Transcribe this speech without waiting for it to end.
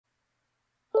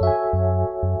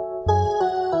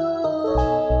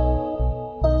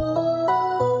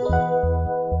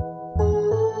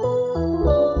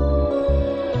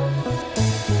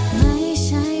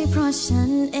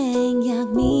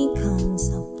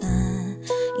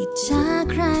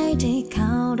ใครที่เข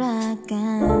ารักกั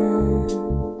น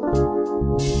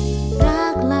รั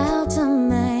กแล้วทำ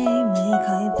ไมไม่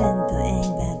ค่อยเป็นตัวเอง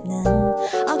แบบนั้น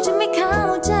ออกจะไม่เข้า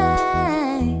ใจ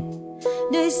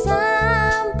ด้วยซ้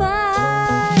ำไป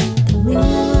แต่เหมือ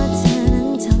นว่าเธอนั้น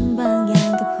ทำบางอย่า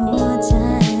งกับหัวใจ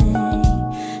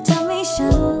ทำให้ฉั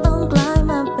นต้องกลาย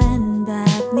มาเป็นแบ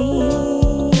บนี้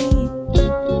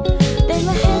ได้ม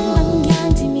าเห็นบางอย่าง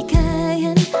ที่ไม่เคยเ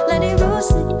ห็นและได้รู้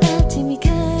สึกแบบที่ไม่เค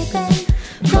ยเป็น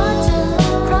เพราะเธอ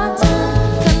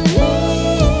คนนี้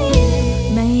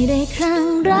ไม่ได้ครั้ง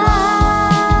แร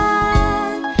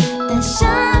กแต่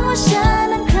ฉันว่าฉัน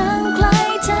นั้นครั้งใกล้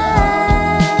เธอ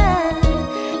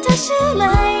ถ้าเชื่อไหม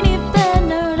นี่เป็น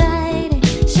อะไร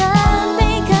ฉันไม่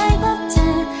เคยพบเธอ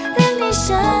เรื่องที่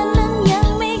ฉันนั้นยัง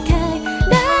ไม่เคย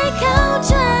ได้เข้าใ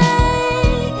จ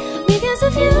Because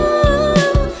of you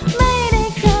ไม่ได้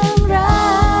ครั้งแร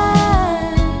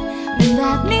กเป็นแบ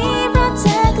บนี้เพราะเธ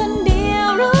อคนเดียว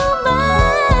รู้ไหม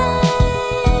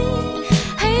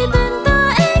ให้เป็นตัว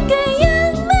เองก็ยั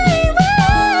งไม่ไหว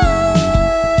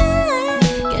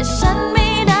แค่ฉันไม่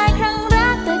ได้ครั้งแร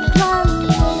กแต่ครั้ง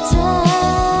เธอ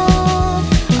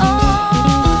Oh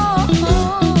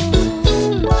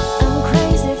I'm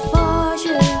crazy for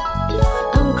you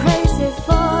I'm crazy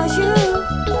for you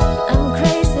I'm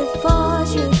crazy for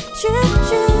you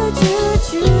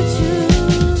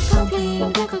ของเพลง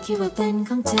แรกก็คิดว่าเป็น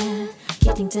ของเธอคิ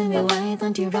ดถึงเธอไม่ไหวตอ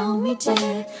นที่เราไม่เจอ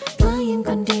เพ้อยิ้มค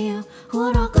นเดียวหัว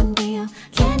เราะคนเดียว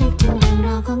แค่นึกถึงเรื่องร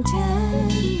าวของเธอ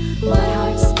My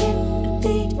heart skip a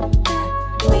beat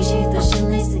ไม่ใช่ตัวฉัน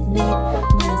เลยสักนิด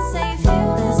เมื่อใส่ฟิล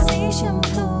เตอร์สีชม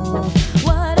พู